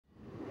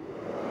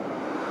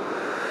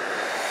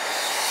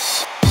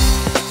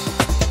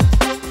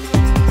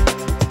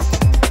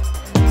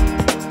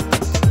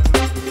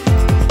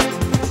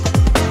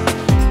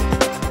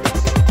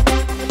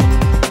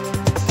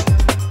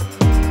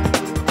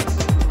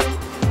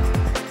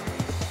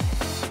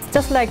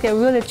just like a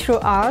really true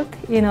art,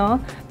 you know,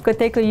 because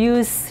they could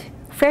use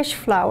fresh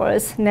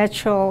flowers,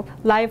 natural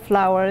live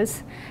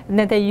flowers, and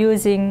then they're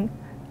using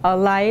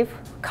live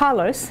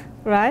colors,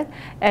 right?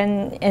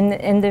 And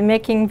they're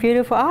making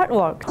beautiful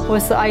artwork.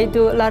 Also, I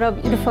do a lot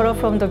of photo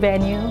from the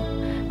venue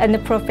and the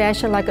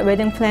profession, like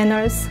wedding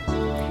planners,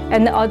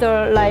 and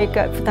other like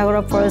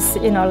photographers,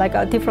 you know, like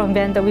a different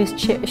vendor, we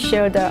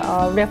share the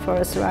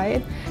referrals,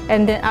 right?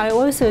 And then I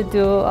also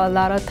do a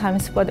lot of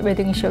times for the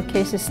wedding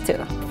showcases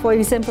too. For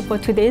example, for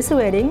today's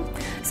wedding,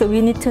 so we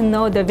need to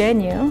know the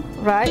venue,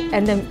 right?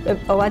 And then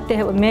what they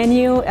have a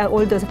menu and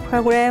all those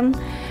programs.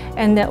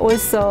 And then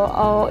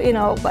also, you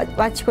know,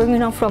 what's going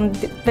on from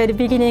the very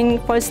beginning,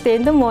 first day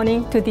in the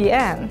morning to the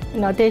end. You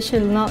know, they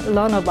should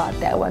learn about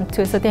that one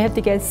too. So they have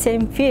to get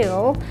same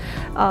feel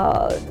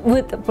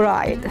with the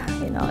bride.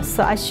 You know,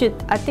 so I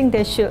think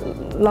they should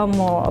learn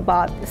more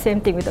about the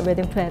same thing with the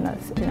wedding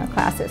planners, you know,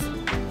 classes.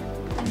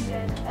 And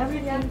then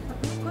everything.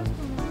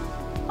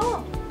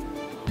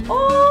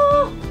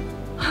 Oh,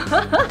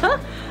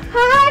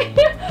 hi.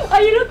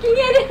 Are you looking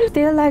at it?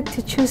 They like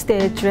to choose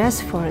their dress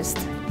first.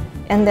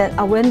 And then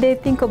when they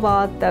think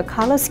about the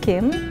color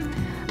scheme,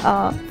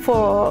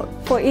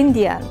 for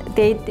Indian,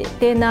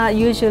 they're not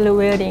usually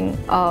wearing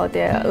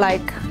their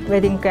like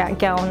wedding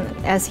gown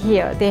as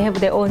here. They have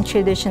their own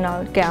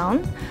traditional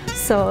gown,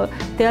 so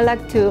they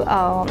like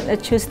to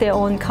choose their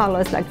own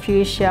colors like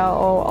fuchsia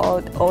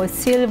or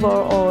silver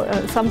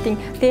or something.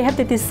 They have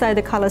to decide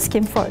the color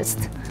scheme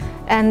first.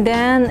 And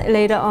then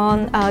later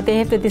on, they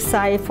have to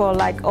decide for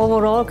like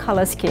overall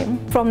color scheme.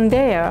 From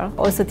there,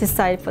 also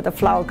decide for the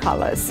flower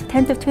colors.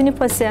 10 to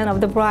 20%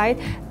 of the bride,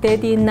 they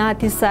did not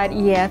decide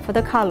yet for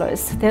the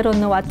colors. They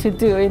don't know what to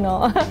do, you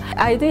know.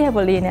 I do have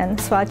a linen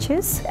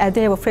swatches. I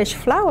do have fresh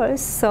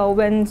flowers. So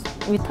when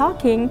we're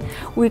talking,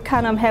 we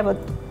kind of have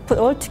put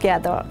all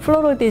together.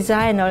 Floral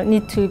designer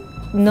need to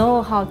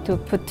know how to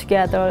put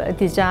together a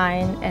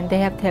design, and they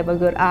have to have a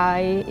good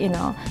eye, you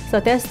know. So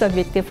that's the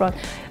big difference.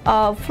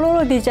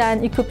 Floral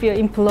design, it could be an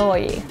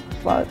employee,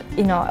 but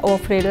you know, or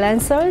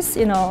freelancers,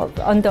 you know,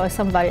 under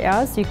somebody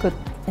else, you could,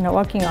 you know,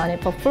 working on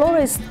it. But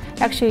florist,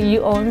 actually,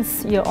 you own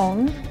your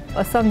own.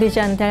 Or some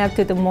design they have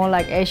to do more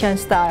like Asian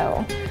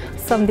style.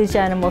 Some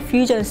designer more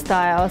fusion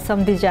style.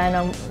 Some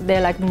designer they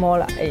like more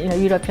like, you know,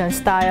 European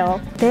style.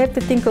 They have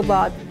to think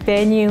about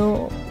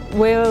venue,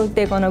 where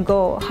they're gonna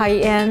go, high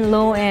end,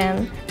 low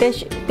end.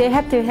 They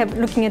have to have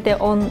looking at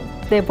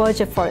their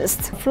budget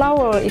first.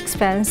 Flower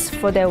expense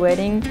for their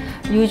wedding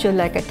usually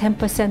like a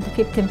 10% to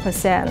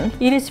 15%.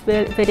 It is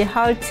very, very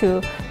hard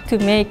to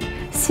make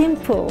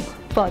simple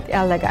but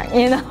elegant,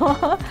 you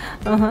know.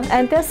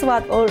 And that's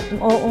what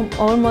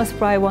almost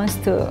bride wants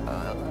to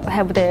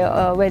have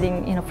their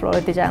wedding, you know, floral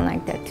design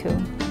like that too.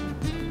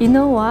 You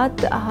know what?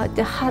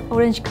 The hot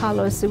orange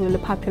colors are really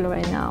popular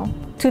right now.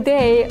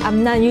 Today,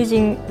 I'm not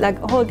using like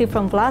a whole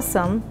different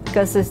blossom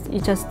because it's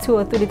just 2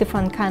 or 3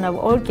 different kind of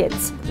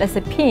orchids. That's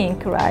a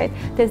pink, right?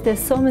 There's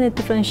so many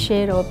different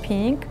shades of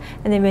pink,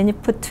 and then when you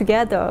put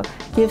together,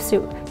 gives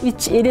you,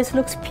 which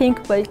looks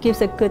pink, but it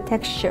gives a good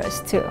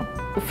textures too.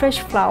 The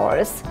fresh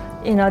flowers,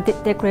 you know, the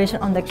decoration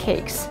on the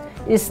cakes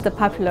is the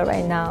popular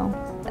right now.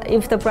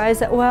 If the bride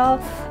said, well,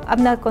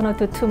 I'm not going to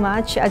do too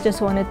much, I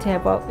just wanted to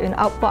have a, you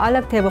know, but I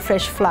like to have a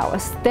fresh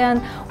flowers. Then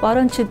why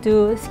don't you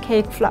do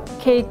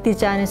cake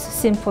design as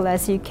simple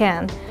as you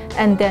can,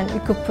 and then you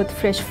could put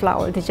fresh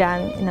flower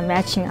design, you know,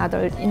 matching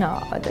other, you know,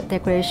 the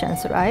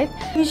decorations, right?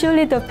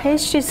 Usually the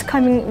pastry is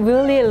coming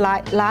really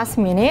last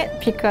minute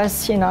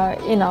because you know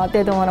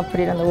they don't want to put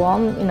it on the wall,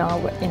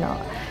 you know.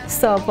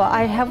 So, but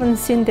I haven't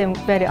seen them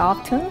very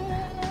often.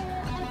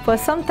 But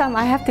sometimes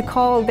I have to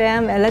call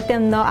them and let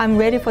them know I'm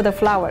ready for the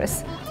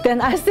flowers. Then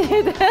I see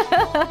it.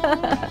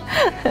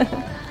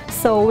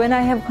 So when I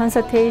have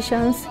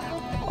consultations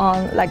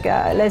on like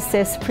let's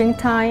say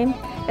springtime,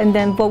 and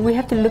then but we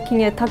have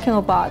to talking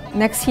about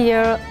next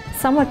year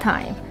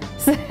summertime.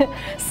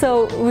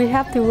 So we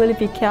have to really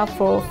be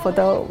careful for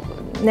the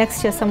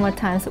next year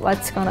summertime.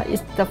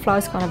 Is the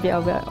flowers gonna be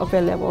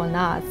available or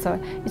not? So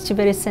it's a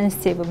very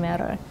sensitive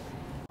matter.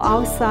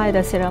 Outside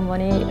the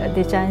ceremony,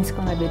 design is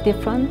gonna be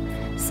different.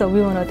 So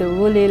we want to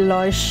do really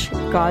lush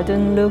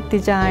garden look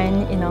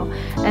design, you know.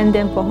 And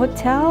then for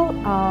hotel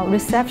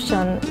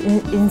reception,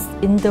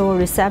 indoor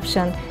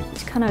reception,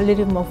 it's kind of a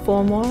little more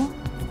formal,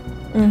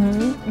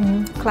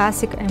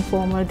 classic and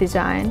formal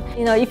design.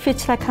 You know, if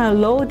it's like kind of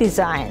low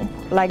design,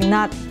 like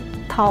not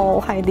tall,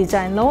 high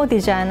design, low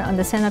design on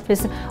the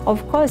centerpiece,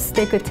 of course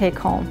they could take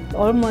home.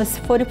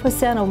 Almost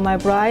 40% of my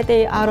bride,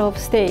 they out of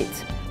state,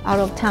 out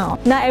of town.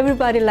 Not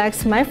everybody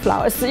likes my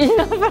flowers, you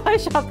know, flower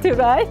shop too,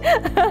 right?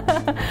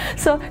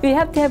 So we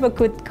have to have a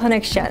good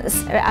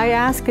connections. I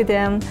ask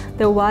them,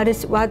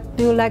 what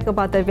do you like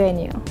about the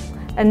venue?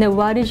 And then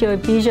what is your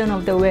vision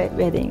of the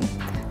wedding?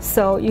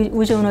 So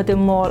would you want to do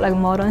more like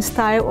modern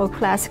style or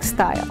classic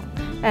style?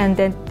 And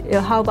then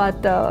how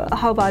about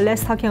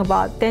let's talking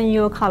about then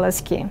your color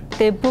scheme.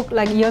 They book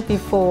like year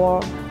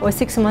before or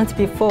 6 months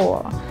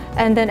before.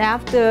 And then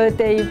after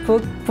they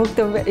book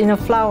the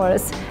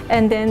flowers,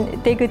 and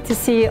then they get to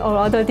see all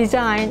other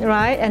design,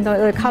 right? And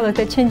the color,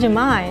 they change their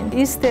mind.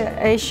 East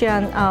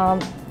Asian,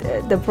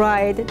 the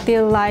bride, they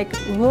like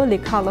really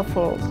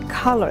colorful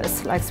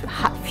colors, like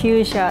hot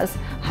fuchsias,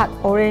 hot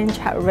orange,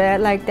 hot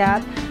red, like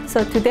that.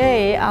 So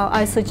today,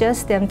 I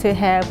suggest them to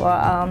have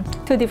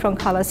 2 different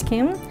color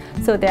schemes,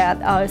 so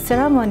that our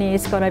ceremony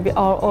is going to be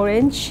all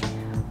orange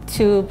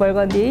to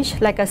burgundy,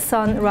 like a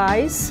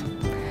sunrise.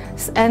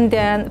 And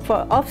then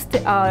for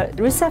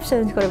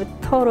reception, it's going to be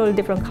totally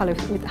different color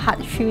with hot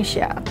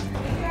fuchsia.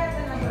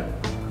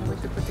 We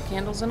could put the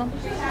candles in them?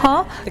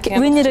 Huh?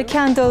 We need a too?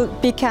 candle,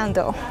 big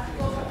candle.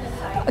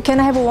 Can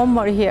I have one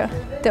more here?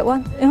 That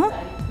one?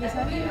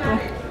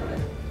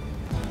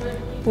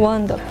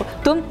 Wonderful.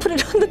 Don't put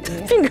it on the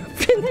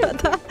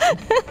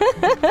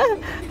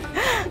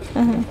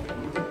fingerprint.